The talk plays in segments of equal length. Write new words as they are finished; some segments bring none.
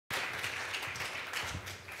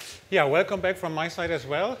Yeah, welcome back from my side as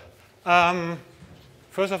well.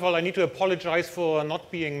 First of all, I need to apologize for not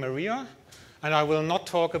being Maria, and I will not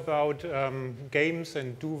talk about games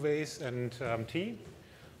and duvets and tea.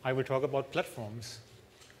 I will talk about platforms.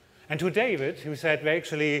 And to David, who said, well,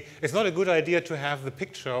 actually, it's not a good idea to have the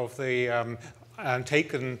picture of the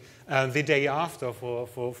taken the day after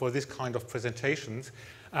for this kind of presentations.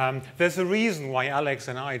 There's a reason why Alex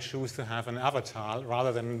and I choose to have an avatar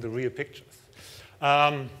rather than the real pictures.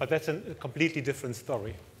 But that's a completely different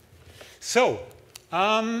story. So,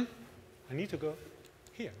 I need to go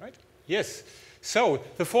here, right? Yes. So,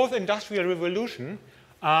 the fourth industrial revolution,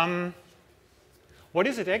 what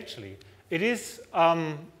is it actually? It is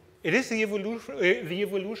the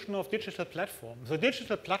evolution of digital platforms. So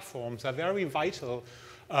digital platforms are very vital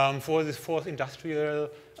for this fourth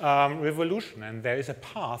industrial revolution. And there is a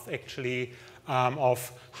path, actually,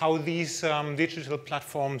 of how these digital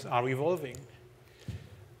platforms are evolving.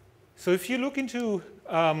 So if you look into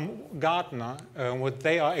Gartner, what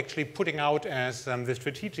they are actually putting out as the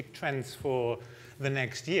strategic trends for the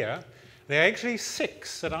next year, there are actually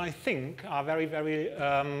 6 that I think are very, very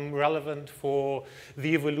relevant for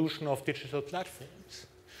the evolution of digital platforms.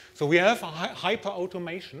 So we have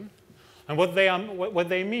hyper-automation. And what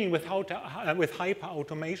they mean with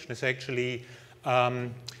hyper-automation is actually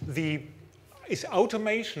is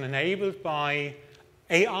automation enabled by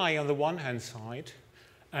AI on the one hand side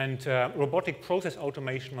and robotic process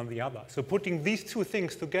automation on the other. So putting these two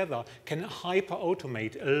things together can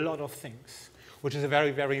hyper-automate a lot of things, which is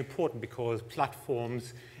very, very important because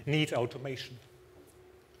platforms need automation.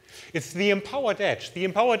 It's the empowered edge. The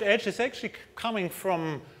empowered edge is actually coming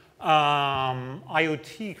from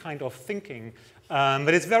IoT kind of thinking,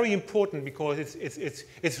 but it's very important because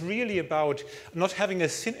it's really about not having a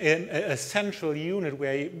central unit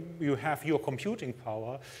where you have your computing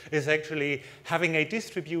power. It's actually having a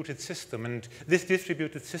distributed system, and this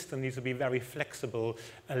distributed system needs to be very flexible,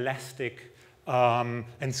 elastic, and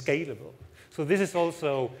scalable. So this is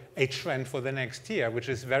also a trend for the next year, which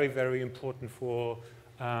is very, very important for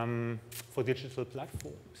digital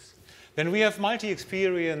platforms. Then we have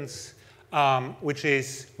multi-experience, which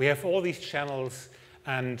is we have all these channels,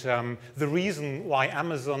 and the reason why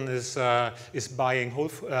Amazon is buying Whole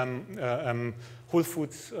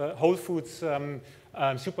Foods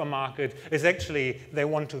supermarket is actually they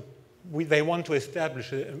want to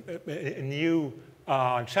establish a new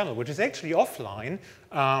channel, which is actually offline,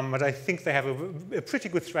 but I think they have a pretty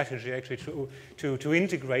good strategy actually to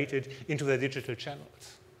integrate it into their digital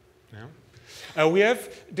channels. Yeah? We have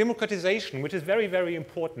democratization, which is very, very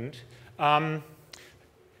important. The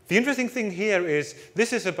interesting thing here is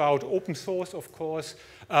this is about open source, of course,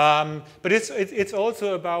 but it's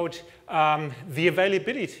also about the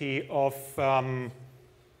availability of,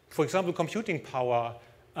 for example, computing power,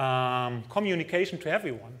 communication to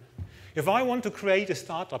everyone. If I want to create a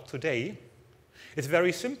startup today, it's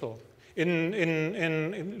very simple. In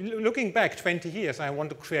looking back 20 years, I want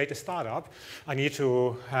to create a startup. I need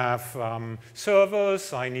to have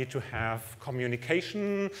servers. I need to have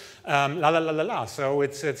communication. So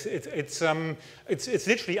it's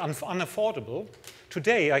literally unaffordable.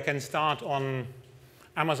 Today, I can start on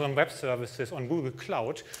Amazon Web Services on Google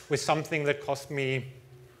Cloud with something that cost me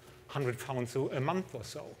 £100 a month or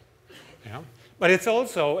so. Yeah? But it's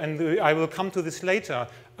also, and I will come to this later,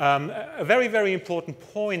 a very, very important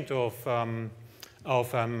point or a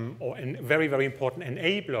very, very important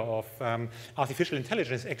enabler of artificial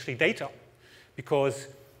intelligence is actually data. Because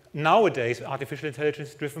nowadays, artificial intelligence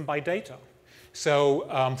is driven by data. So,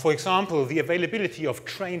 for example, the availability of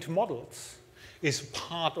trained models is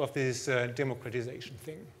part of this democratization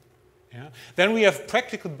thing. Yeah. Then we have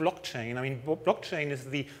practical blockchain. I mean, blockchain is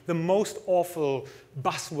the most awful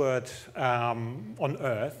buzzword on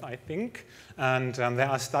Earth, I think. And there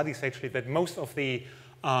are studies actually that most of the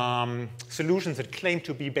solutions that claim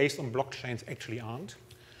to be based on blockchains actually aren't.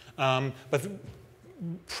 But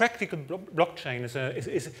practical blockchain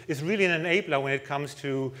is really an enabler when it comes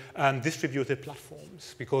to distributed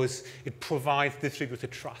platforms because it provides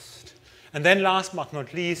distributed trust. And then last but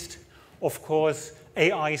not least, of course,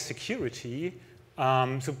 AI security,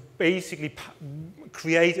 so basically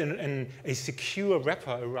create a secure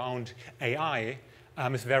wrapper around AI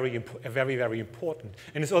is very, very important.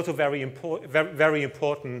 And it's also very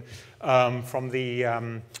important from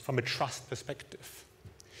a trust perspective.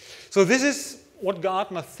 So this is what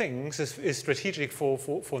Gartner thinks is strategic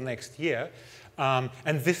for next year.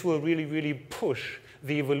 And this will really, really push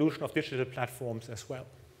the evolution of digital platforms as well.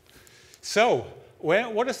 So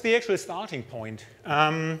what is the actual starting point?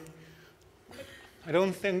 I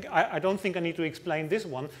don't think I need to explain this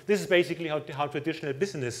one. This is basically how traditional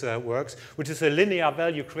business works, which is a linear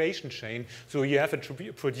value creation chain. So you have a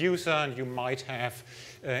producer, and you might have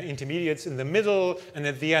intermediates in the middle, and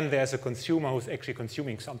at the end there's a consumer who's actually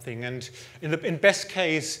consuming something. And in best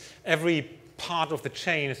case, every part of the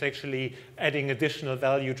chain is actually adding additional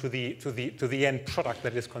value to the end product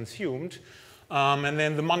that is consumed, and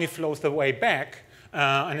then the money flows the way back.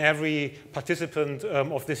 And every participant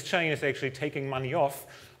of this chain is actually taking money off,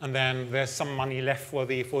 and then there's some money left for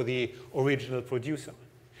the original producer.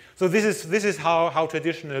 So this is how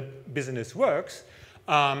traditional business works.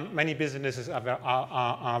 Many businesses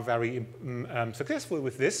are very successful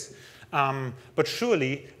with this, but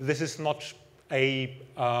surely this is not a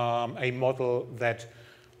model that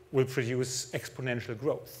will produce exponential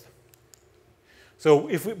growth. So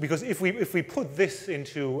because if we put this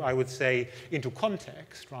into, I would say, into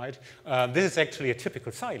context, right? This is actually a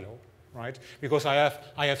typical silo, right? Because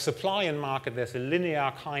I have supply and market. There's a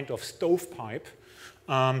linear kind of stovepipe,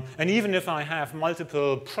 and even if I have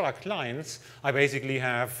multiple product lines, I basically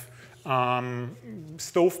have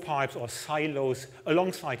stovepipes or silos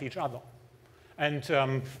alongside each other,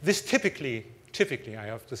 and this typically, I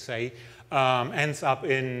have to say, ends up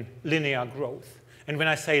in linear growth. And when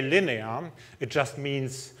I say linear, it just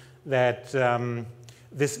means that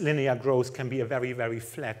this linear growth can be a very, very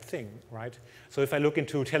flat thing, right? So if I look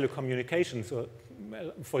into telecommunications,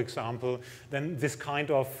 for example, then this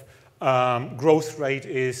kind of growth rate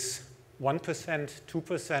is 1%,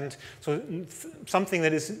 2%, so something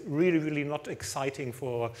that is really, really not exciting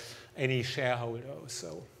for any shareholder or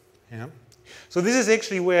so. Yeah? So this is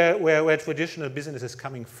actually where traditional business is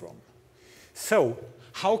coming from. So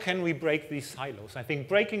how can we break these silos? I think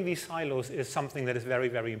breaking these silos is something that is very,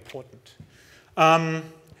 very important. And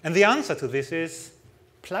the answer to this is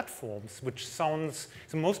platforms, which sounds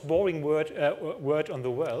the most boring word on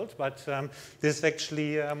the world, but this is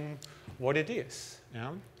actually what it is.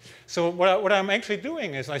 Yeah? So what I'm actually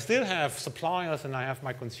doing is I still have suppliers and I have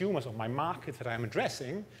my consumers or my markets that I'm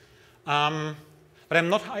addressing, but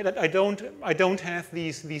I don't have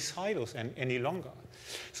these silos any longer.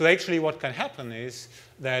 So actually what can happen is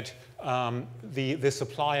that the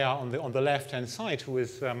supplier on the left-hand side who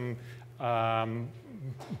is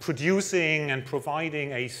producing and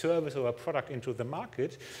providing a service or a product into the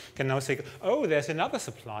market can now say, oh, there's another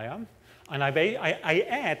supplier, and I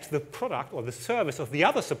add the product or the service of the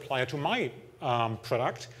other supplier to my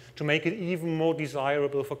product to make it even more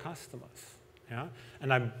desirable for customers. Yeah?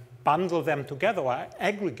 And I bundle them together, or I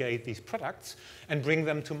aggregate these products and bring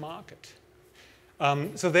them to market.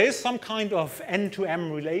 So there is some kind of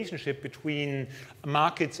end-to-end relationship between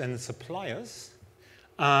markets and suppliers.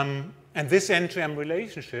 And this end-to-end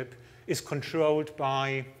relationship is controlled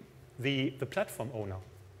by the platform owner.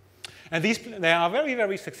 And there are very,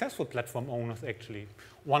 very successful platform owners, actually.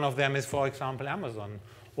 One of them is, for example, Amazon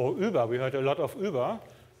or Uber. We heard a lot of Uber.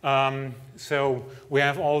 So we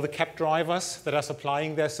have all the cab drivers that are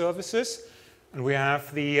supplying their services. And we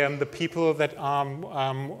have the people that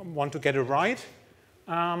want to get a ride.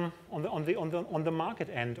 On the market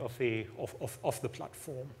end of the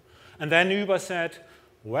platform. And then Uber said,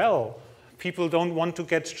 well, people don't want to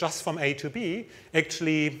get just from A to B.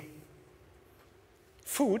 Actually,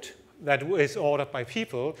 food that is ordered by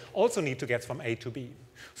people also need to get from A to B.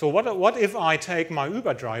 So what if I take my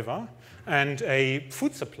Uber driver and a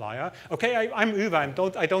food supplier? Okay, I'm Uber,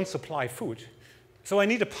 I don't supply food. So I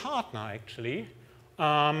need a partner, actually,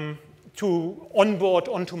 to onboard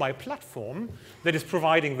onto my platform that is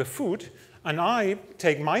providing the food, and I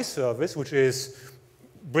take my service, which is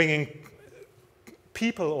bringing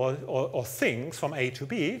people or things from A to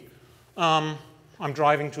B. I'm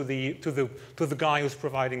driving to the guy who's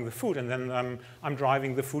providing the food, and then I'm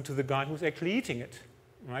driving the food to the guy who's actually eating it.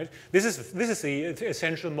 Right? This is the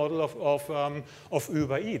essential model of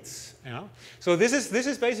Uber Eats. Yeah? So this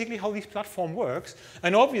is basically how this platform works,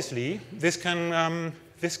 and obviously this can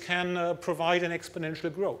provide an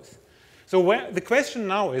exponential growth. So the question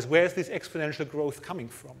now is, where is this exponential growth coming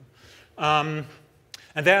from?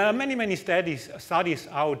 And there are many, many studies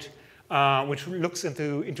out which looks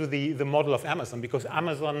into the model of Amazon, because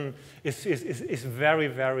Amazon is very,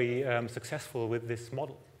 very successful with this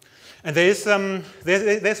model. And there's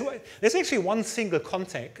actually one single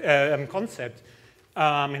concept in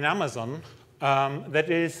Amazon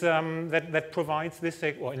that provides this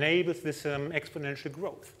or enables this exponential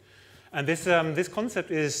growth. And this concept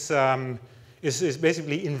is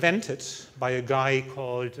basically invented by a guy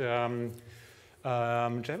called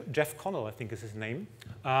Jeff Connell, I think is his name.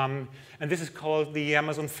 And this is called the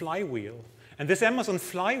Amazon flywheel. And this Amazon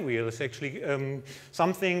flywheel is actually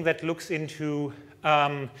something that looks into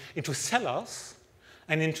sellers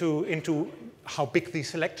and into how big the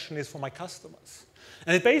selection is for my customers.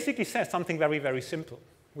 And it basically says something very, very simple,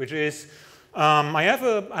 which is I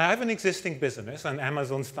have an existing business, and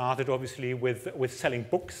Amazon started obviously with selling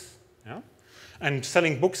books. Yeah? And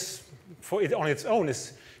selling books for it on its own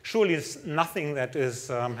is surely nothing that has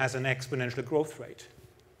an exponential growth rate.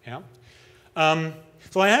 Yeah?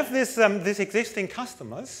 So I have this existing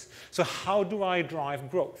customers. So how do I drive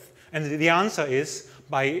growth? And the answer is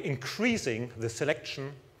by increasing the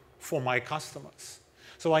selection for my customers.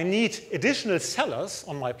 So I need additional sellers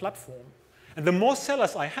on my platform. And the more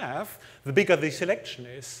sellers I have, the bigger the selection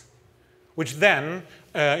is, which then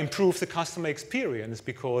improves the customer experience,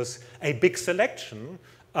 because a big selection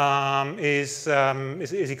is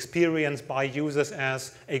experienced by users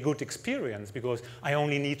as a good experience, because I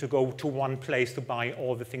only need to go to one place to buy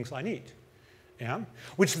all the things I need. Yeah?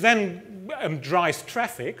 Which then drives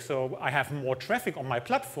traffic, so I have more traffic on my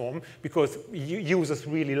platform because users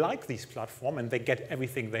really like this platform and they get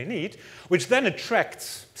everything they need, which then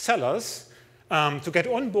attracts sellers to get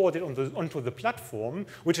onboarded onto the platform,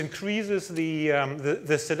 which increases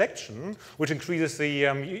the selection, which increases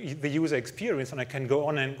the user experience, and I can go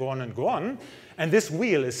on and go on and go on. And this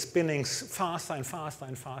wheel is spinning faster and faster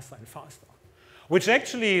and faster and faster, which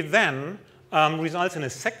actually then results in a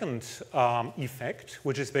second effect,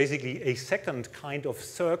 which is basically a second kind of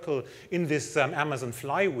circle in this Amazon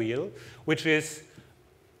flywheel, which is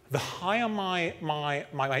the higher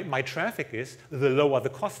my traffic is, the lower the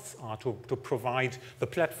costs are to provide the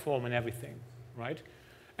platform and everything, right?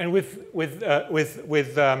 And with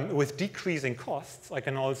decreasing costs, I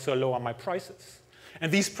can also lower my prices.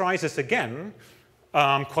 And these prices, again,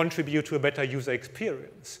 contribute to a better user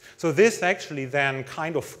experience. So this actually then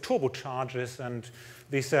kind of turbocharges, and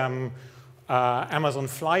this Amazon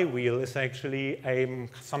flywheel is actually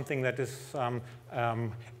something that is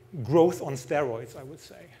growth on steroids, I would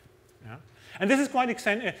say. Yeah? And this is quite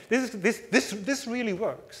exciting. This really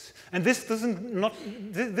works. And this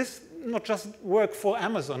not just work for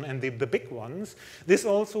Amazon and the big ones. This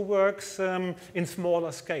also works in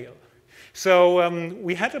smaller scale. So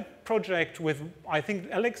we had a project with, I think,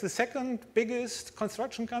 Alex, the second biggest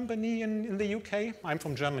construction company in the UK. I'm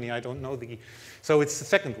from Germany. I don't know so it's the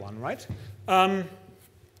second one, right?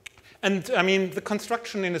 And I mean, the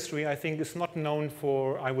construction industry, I think, is not known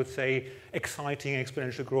for, I would say, exciting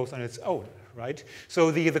exponential growth on its own, right? So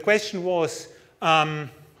the question was,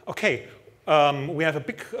 okay, we have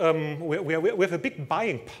a big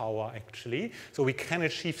buying power, actually, so we can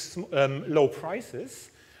achieve low prices.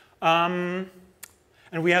 And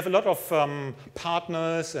we have a lot of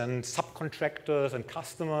partners and subcontractors and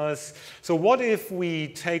customers. So what if we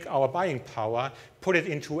take our buying power, put it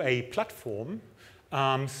into a platform,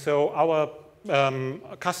 so our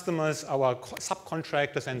customers, our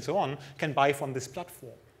subcontractors, and so on, can buy from this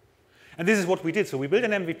platform? And this is what we did. So we built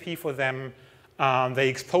an MVP for them. They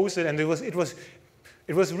exposed it, and it was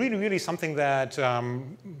really, really something that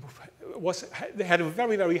had a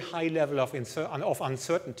very, very high level of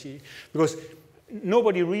uncertainty, because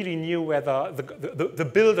nobody really knew whether the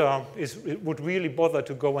builder would really bother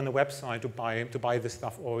to go on the website to buy this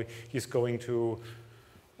stuff, or he's going to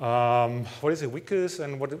what is it, Wickes,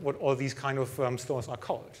 and what all these kind of stores are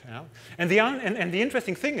called. Yeah? And the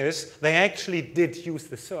interesting thing is they actually did use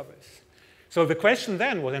the service. So the question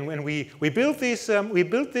then was, and when we built this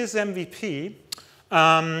MVP,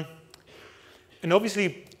 and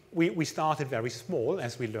obviously we started very small,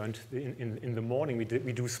 as we learned in the morning. We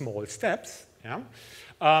do small steps. Yeah?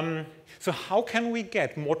 So how can we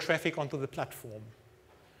get more traffic onto the platform?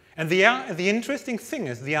 And the interesting thing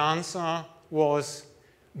is the answer was,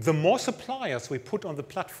 the more suppliers we put on the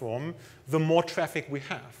platform, the more traffic we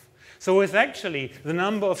have. So it's actually the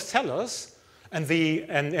number of sellers and the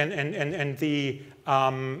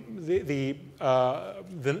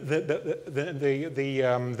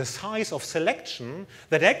size of selection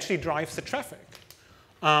that actually drives the traffic,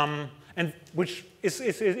 and which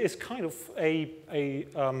is kind of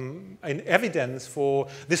an evidence for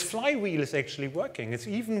this flywheel is actually working. It's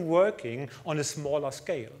even working on a smaller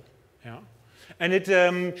scale. Yeah. And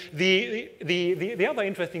the other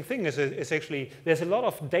interesting thing is actually there's a lot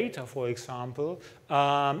of data, for example,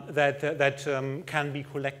 that can be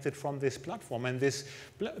collected from this platform, and this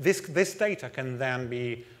data can then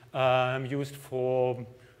be used for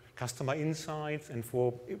customer insights and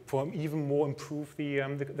for even more improve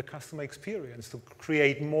the customer experience, to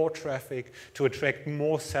create more traffic, to attract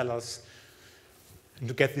more sellers. and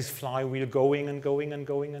to get this flywheel going and going and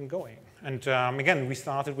going and going. And again, we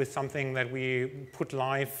started with something that we put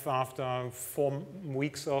live after 4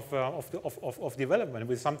 weeks of development,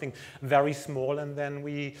 with something very small, and then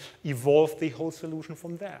we evolved the whole solution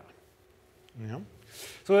from there. Yeah.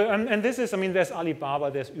 So, and this is, I mean, there's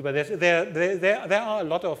Alibaba, there's Uber, there are a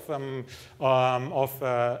lot of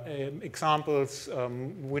examples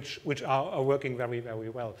which are working very, very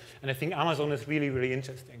well. And I think Amazon is really, really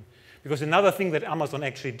interesting. Because another thing that Amazon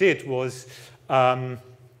actually did was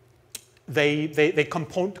they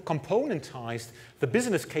componentized the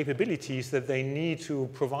business capabilities that they need to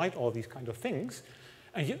provide all these kind of things,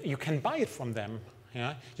 and you can buy it from them.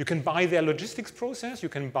 Yeah? You can buy their logistics process, you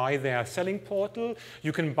can buy their selling portal,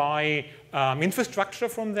 you can buy infrastructure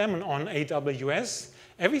from them on AWS.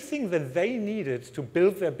 Everything that they needed to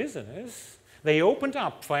build their business, they opened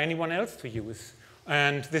up for anyone else to use.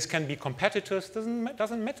 And this can be competitors,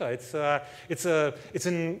 doesn't matter. It's a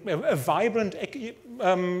vibrant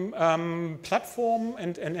platform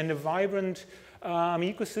and a vibrant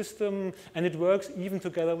ecosystem, and it works even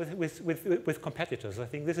together with competitors. I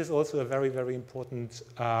think this is also a very, very important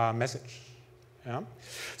message. Yeah?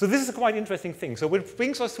 So this is a quite interesting thing. So which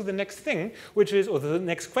brings us to the next thing, which is, or the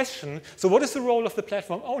next question. So what is the role of the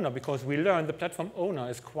platform owner? Because we learned the platform owner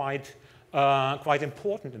is quite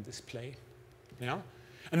important in this play. Yeah?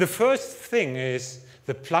 And the first thing is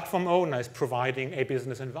the platform owner is providing a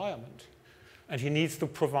business environment, and he needs to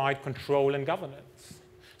provide control and governance.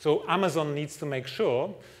 So Amazon needs to make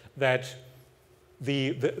sure that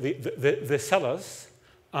the sellers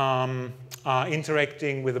are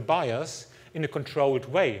interacting with the buyers in a controlled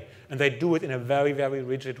way, and they do it in a very, very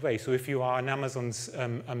rigid way. So if you are an Amazon's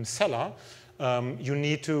seller, you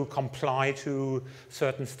need to comply to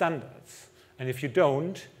certain standards, and if you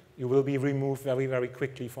don't, you will be removed very, very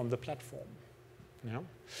quickly from the platform. Yeah?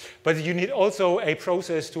 But you need also a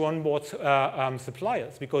process to onboard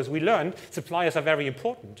suppliers, because we learned suppliers are very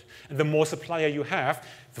important. And the more supplier you have,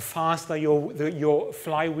 the faster your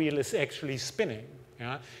flywheel is actually spinning.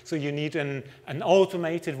 Yeah? So you need an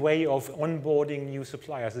automated way of onboarding new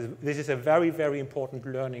suppliers. This is a very, very important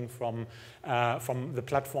learning from the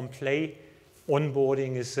platform play.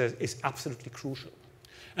 Onboarding is absolutely crucial.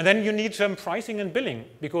 And then you need pricing and billing,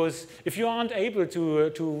 because if you aren't able to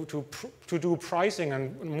do pricing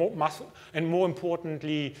and more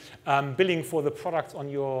importantly billing for the products on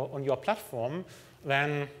your platform,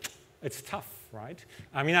 then it's tough, right?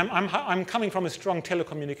 I mean, I'm coming from a strong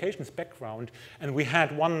telecommunications background, and we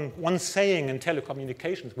had one saying in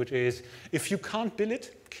telecommunications, which is, if you can't bill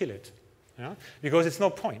it, kill it. Yeah? Because it's no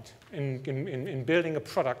point in building a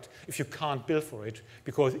product if you can't bill for it,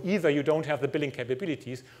 because either you don't have the billing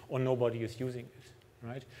capabilities or nobody is using it,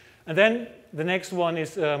 right? And then the next one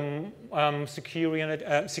is security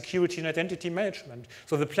and identity management.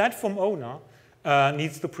 So the platform owner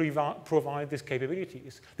needs to provide these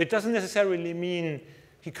capabilities. That doesn't necessarily mean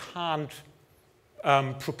he can't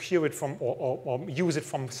procure it from or use it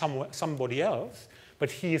from somebody else, but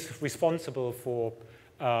he is responsible for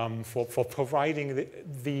providing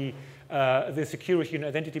the security and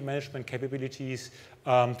identity management capabilities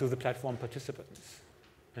to the platform participants.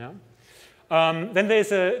 Yeah? Then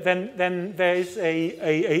there is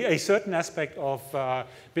a certain aspect of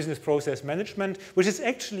business process management, which is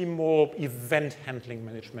actually more event handling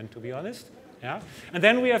management, to be honest. Yeah? And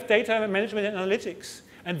then we have data management and analytics.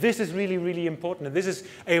 And this is really, really important. And this is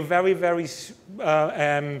a very, very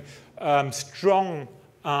strong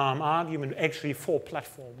argument actually for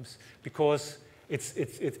platforms, because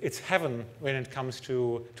it's heaven when it comes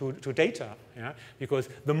to data. Yeah? Because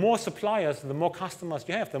the more suppliers, the more customers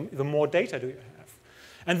you have, the more data do you have.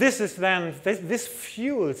 And this is then, this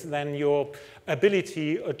fuels then your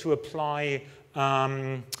ability to apply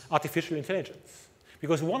artificial intelligence.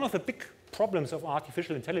 Because one of the big problems of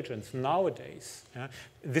artificial intelligence nowadays,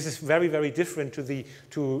 this is very, very different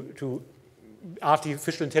to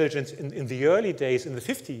artificial intelligence in the early days, in the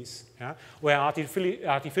 50s, where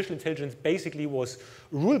artificial intelligence basically was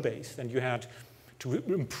rule-based, and you had to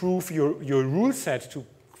improve your rule set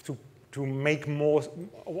to make more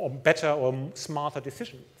or better or smarter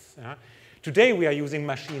decisions. Today we are using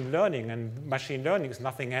machine learning, and machine learning is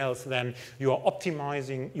nothing else than you are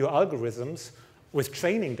optimizing your algorithms with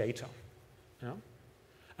training data.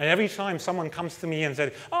 And every time someone comes to me and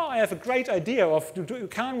says, "Oh, I have a great idea of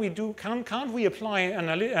can't we apply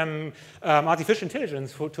artificial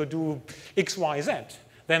intelligence to do X, Y, Z?"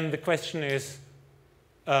 Then the question is,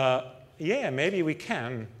 yeah, maybe we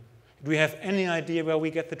can. Do we have any idea where we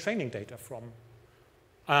get the training data from?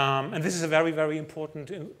 And this is a very, very important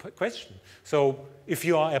question. So if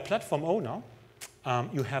you are a platform owner,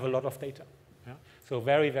 you have a lot of data. Yeah? So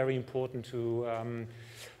very, very important to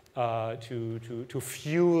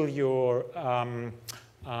fuel your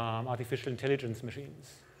artificial intelligence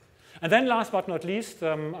machines. And then last but not least,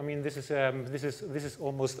 I mean, this is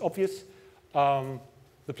almost obvious.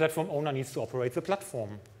 The platform owner needs to operate the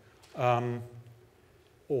platform,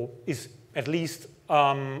 or is at least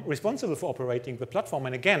responsible for operating the platform.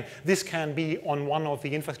 And again, this can be on one of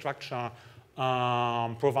the infrastructure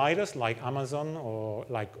providers like Amazon or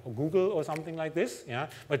like Google or something like this. Yeah,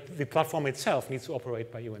 but the platform itself needs to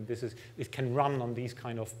operate by you, and it can run on these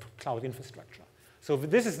kind of cloud infrastructure. So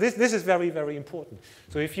this is very, very important.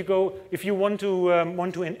 So if you want to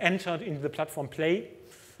enter into the platform play,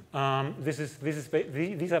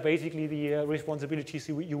 these are basically the responsibilities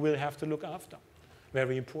you will have to look after.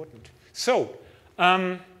 Very important. So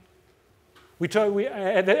at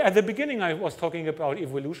the beginning, I was talking about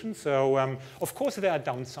evolution. So of course, there are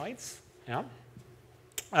downsides. Yeah.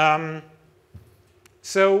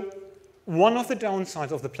 So one of the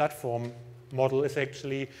downsides of the platform model is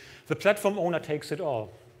actually the platform owner takes it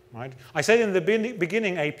all. Right? I said in the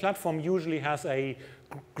beginning, a platform usually has a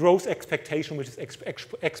growth expectation which is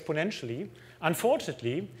exponentially.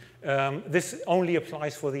 Unfortunately, this only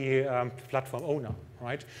applies for the platform owner,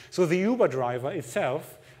 right? So the Uber driver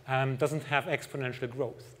itself doesn't have exponential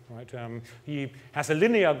growth, right? He has a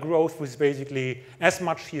linear growth, which is basically as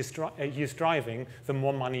much he is driving, the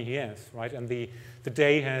more money he has, right? And the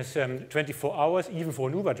day has 24 hours, even for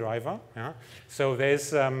an Uber driver. Yeah? So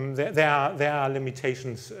there's there are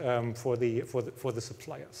limitations for the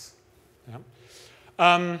suppliers. Yeah?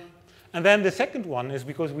 And then the second one is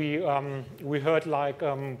because we heard like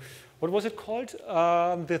what was it called?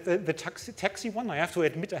 The taxi one. I have to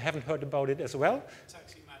admit I haven't heard about it as well.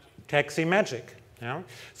 Taxi magic. Taxi magic. Yeah.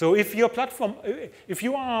 So if your platform, if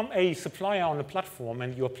you are a supplier on a platform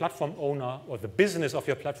and your platform owner or the business of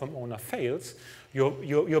your platform owner fails,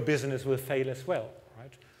 your business will fail as well.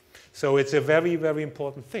 Right. So it's a very, very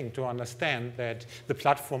important thing to understand that the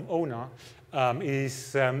platform owner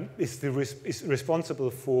is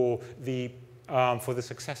responsible for the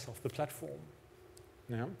success of the platform.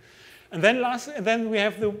 Yeah. And then we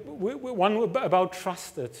have the one about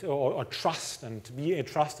trusted or trust and be a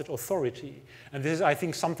trusted authority. And this is, I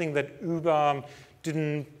think, something that Uber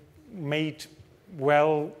didn't make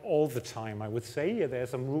well all the time. I would say there's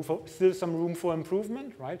still some room for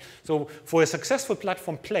improvement, right? So for a successful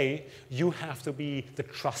platform play, you have to be the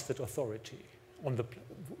trusted authority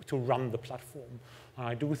to run the platform.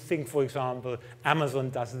 I do think, for example, Amazon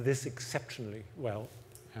does this exceptionally well.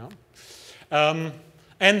 Yeah?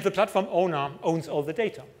 And the platform owner owns all the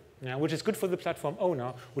data, yeah, which is good for the platform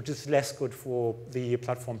owner, which is less good for the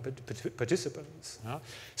platform participants. Yeah?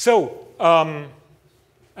 So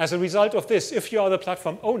as a result of this, if you are the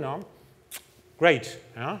platform owner, great.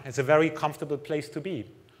 Yeah? It's a very comfortable place to be.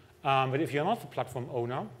 But if you're not the platform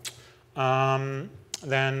owner,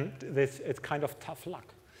 then it's kind of tough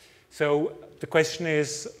luck. So the question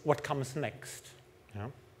is, what comes next?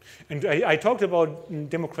 Yeah? And I talked about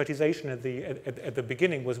democratization at the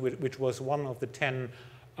beginning, which was one of the 10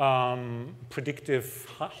 predictive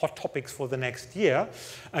hot topics for the next year.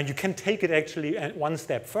 And you can take it actually one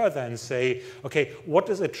step further and say, okay, what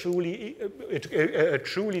is a truly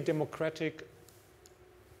democratic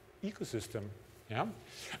ecosystem? Yeah?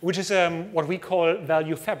 Which is what we call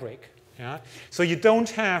value fabric. Yeah? So you don't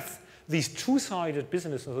have these two-sided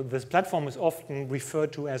businesses. This platform is often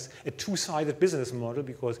referred to as a two-sided business model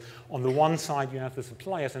because on the one side you have the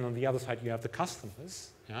suppliers and on the other side you have the customers.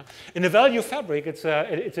 Yeah? In the value fabric, it's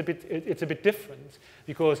a bit different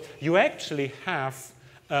because you actually have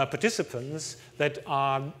participants that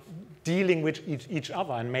are dealing with each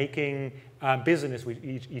other and making business with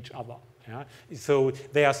each other. Yeah? So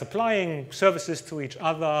they are supplying services to each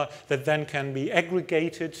other that then can be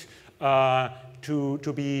aggregated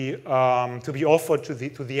to be offered to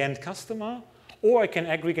the end customer, or I can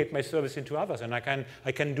aggregate my service into others, and I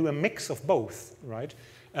can do a mix of both, right?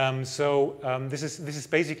 This is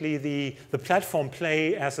basically the platform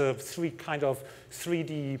play as a kind of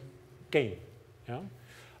 3D game,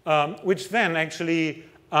 yeah? Which then actually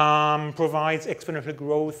provides exponential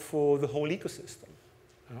growth for the whole ecosystem.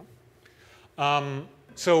 Yeah?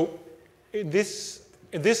 So in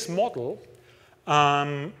this model,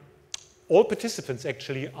 all participants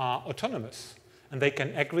actually are autonomous, and they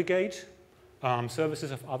can aggregate services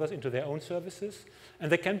of others into their own services, and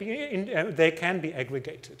they can be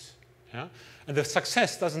aggregated. Yeah? And the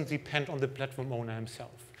success doesn't depend on the platform owner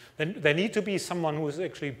himself. Then there need to be someone who is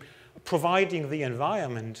actually providing the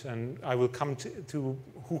environment, and I will come to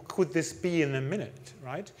who could this be in a minute,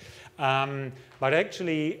 right? But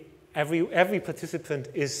actually, every participant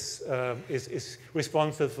is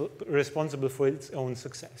responsible for its own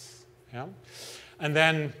success. Yeah? And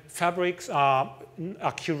then fabrics are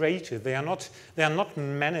curated. They are not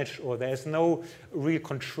managed, or there's no real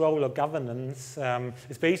control or governance.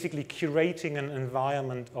 It's basically curating an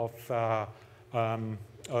environment of an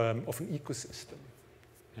ecosystem.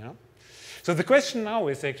 Yeah? So the question now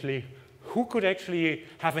is actually, who could actually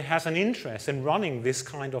has an interest in running this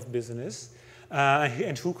kind of business,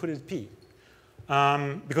 and who could it be?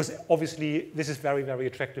 Because obviously this is very, very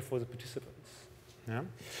attractive for the participants. Yeah?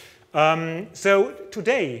 So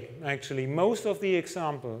today, actually, most of the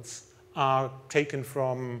examples are taken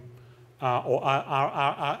from, or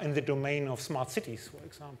are in the domain of smart cities, for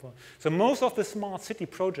example. So most of the smart city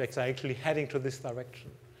projects are actually heading to this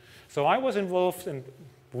direction. So I was involved, and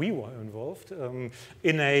we were involved in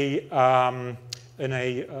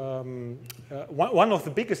one of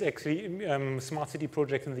the biggest actually smart city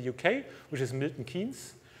projects in the UK, which is Milton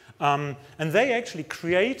Keynes, and they actually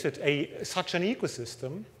created such an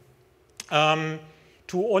ecosystem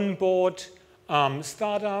to onboard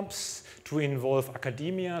startups, to involve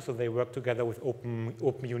academia, so they work together with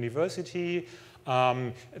Open University.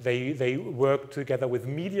 They worked together with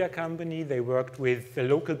media company, they worked with the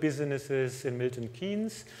local businesses in Milton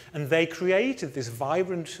Keynes, and they created this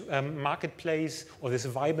vibrant marketplace, or this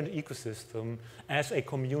vibrant ecosystem as a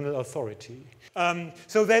communal authority.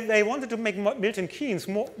 So they wanted to make Milton Keynes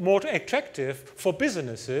more attractive for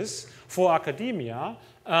businesses, for academia,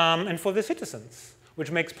 and for the citizens,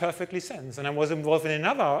 which makes perfectly sense. And I was involved in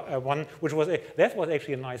another one, which was that was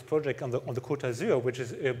actually a nice project on the Côte d'Azur, which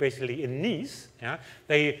is basically in Nice. Yeah?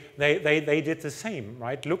 They did the same,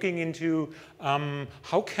 right? Looking into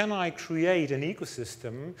how can I create an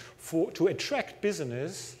ecosystem to attract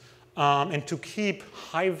business and to keep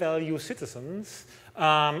high-value citizens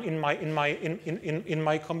in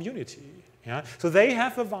my community. Yeah? So they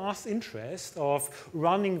have a vast interest of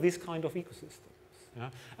running this kind of ecosystem. Yeah?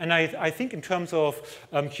 And I think in terms of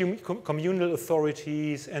communal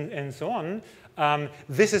authorities and so on,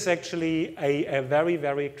 this is actually a very,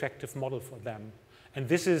 very attractive model for them. And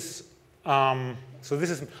this is, I'm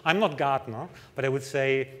not Gartner, but I would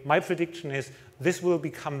say my prediction is this will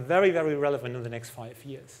become very, very relevant in the next 5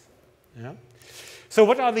 years. Yeah? So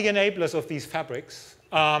what are the enablers of these fabrics?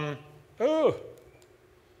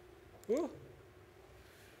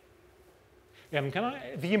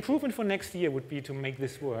 The improvement for next year would be to make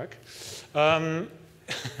this work. So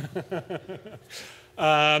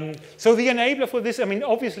the enabler for this, I mean,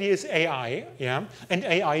 obviously is AI, yeah, and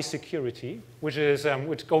AI security, which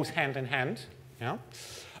goes hand in hand, yeah,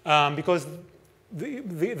 because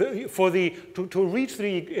to reach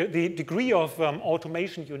the degree of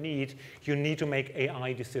automation you need to make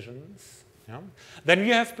AI decisions. Yeah? Then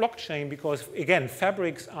you have blockchain, because again,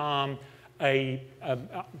 fabrics are a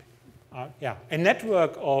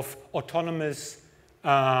network of autonomous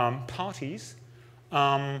parties,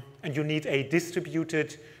 and you need a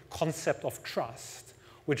distributed concept of trust,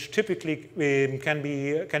 which typically can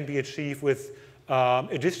be achieved with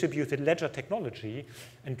a distributed ledger technology,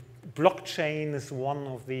 and blockchain is one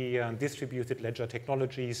of the distributed ledger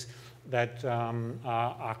technologies that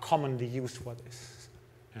are commonly used for this.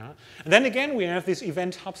 Yeah? And then again, we have these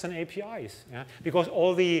event hubs and APIs, yeah? Because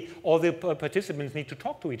all the participants need to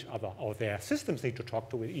talk to each other, or their systems need to talk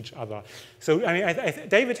to each other. So I mean,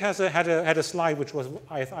 David had a slide which was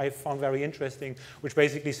I found very interesting, which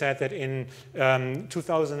basically said that in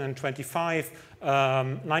 2025,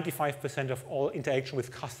 95% of all interaction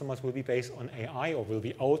with customers will be based on AI or will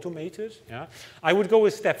be automated. Yeah? I would go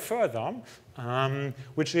a step further,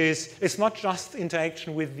 which is it's not just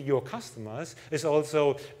interaction with your customers, it's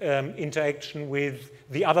also interaction with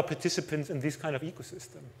the other participants in this kind of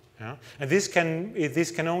ecosystem. Yeah? And this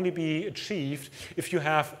can only be achieved if you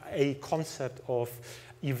have a concept of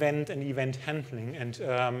event and event handling and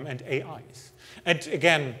AIs. And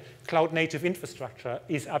again, cloud-native infrastructure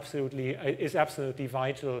is absolutely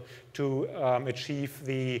vital to achieve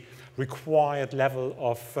the required level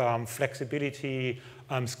of flexibility,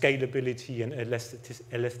 scalability, and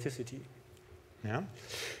elasticity. Yeah.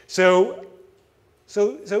 So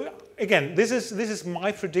again, this is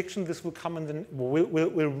my prediction. This will come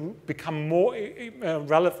will become more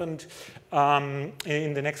relevant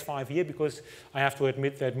in the next 5 years, because I have to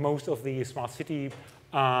admit that most of the smart city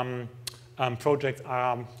projects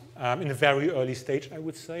are in a very early stage, I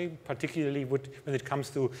would say, particularly when it comes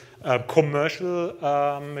to commercial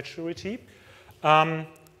maturity.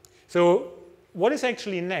 So what is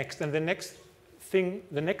actually next? And the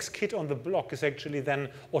next kid on the block is actually then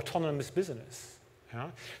autonomous business. Yeah?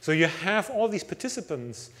 So you have all these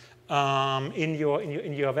participants in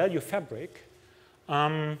your value fabric.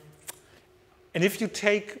 And if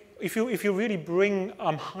you really bring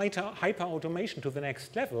hyper automation to the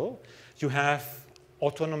next level, you have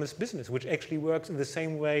autonomous business, which actually works in the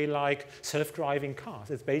same way like self-driving cars.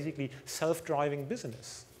 It's basically self-driving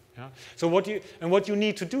business. Yeah? So what you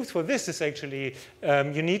need to do for this is actually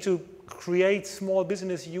you need to create small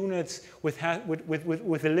business units with a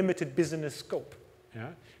limited business scope.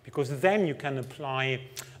 Yeah? Because then you can apply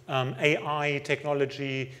AI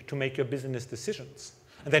technology to make your business decisions.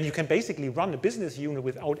 And then you can basically run a business unit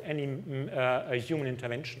without any human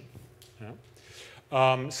intervention.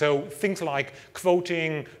 Yeah? So things like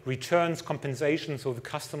quoting, returns, compensation, so the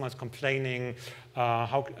customer is complaining,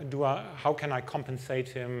 how can I compensate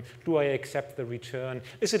him? Do I accept the return?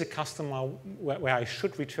 Is it a customer where I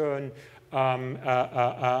should return? Where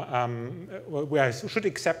I should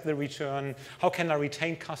accept the return? How can I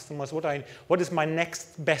retain customers? What is my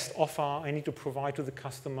next best offer I need to provide to the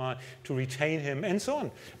customer to retain him, and so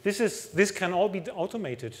on. This can all be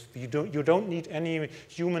automated. You don't need any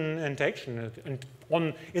human interaction. And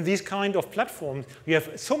in these kind of platforms, you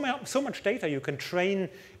have so much data. You can train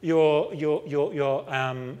your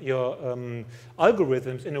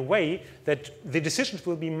algorithms in a way that the decisions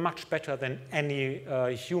will be much better than any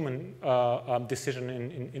human decision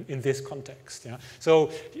in this context. Yeah? So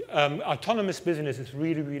autonomous business is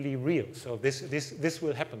really, really real. So this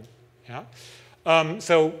will happen. Yeah?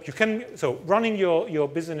 So running your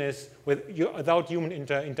business without human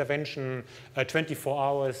intervention 24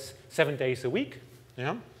 hours, 7 days a week.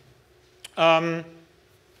 Yeah? And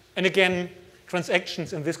again,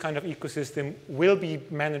 transactions in this kind of ecosystem will be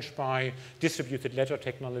managed by distributed ledger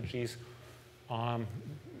technologies,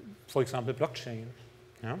 for example, blockchain.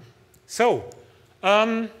 Yeah? So,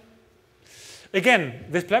 again,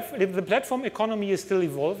 the platform economy is still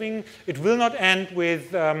evolving. It will not end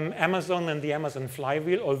with Amazon and the Amazon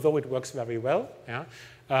flywheel, although it works very well. Yeah?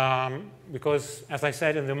 Because, as I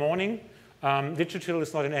said in the morning, digital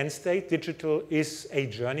is not an end state. Digital is a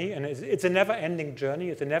journey, and it's a never-ending journey.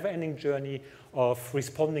 It's a never-ending journey of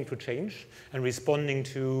responding to change and responding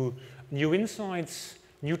to new insights,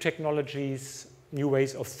 new technologies, new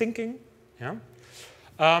ways of thinking. Yeah?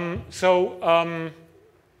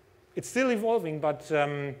 It's still evolving, but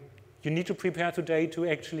you need to prepare today to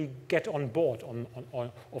actually get on board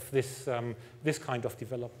of this kind of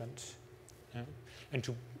development, yeah? And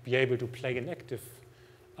to be able to play an active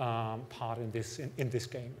part in this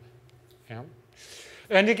game. Yeah?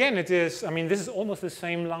 And again, this is almost the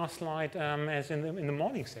same last slide as in the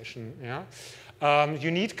morning session. Yeah? You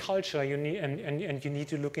need culture, and you need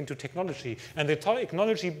to look into technology. And the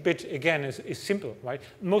technology bit, again, is simple, right?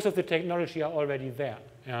 Most of the technology are already there.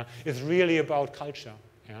 Yeah? It's really about culture.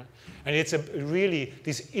 Yeah? And it's really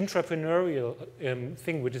this entrepreneurial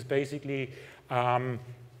thing, which is basically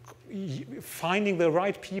finding the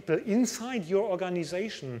right people inside your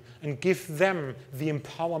organization and give them the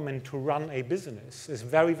empowerment to run a business is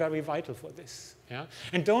very, very vital for this. Yeah?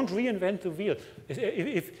 And don't reinvent the wheel.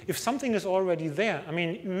 If something is already there, I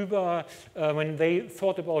mean, Uber, when they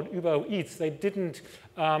thought about Uber Eats, they didn't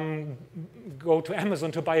go to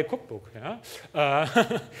Amazon to buy a cookbook. Yeah?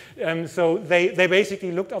 So they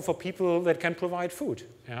basically looked out for people that can provide food.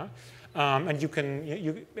 Yeah? And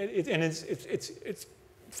it's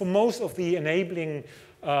for most of the enabling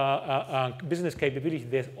business capability,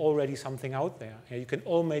 there's already something out there. Yeah? You can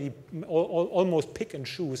almost pick and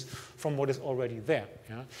choose from what is already there.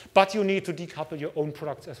 Yeah? But you need to decouple your own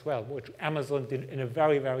products as well, which Amazon did in a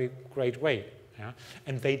very, very great way. Yeah?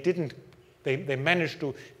 And they managed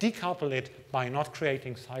to decouple it by not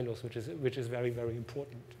creating silos, which is very, very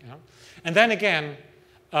important. Yeah? And then again,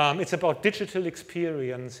 it's about digital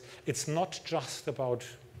experience. It's not just about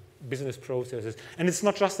business processes. And it's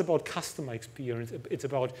not just about customer experience. It's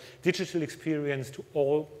about digital experience to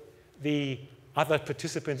all the other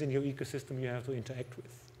participants in your ecosystem you have to interact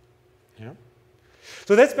with. Yeah?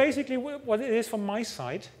 So that's basically what it is from my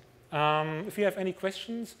side. If you have any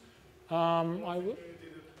questions, I will.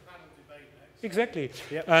 Exactly.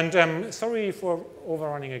 Yep. And sorry for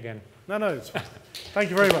overrunning again. No, it's fine.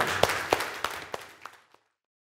 Thank you very much.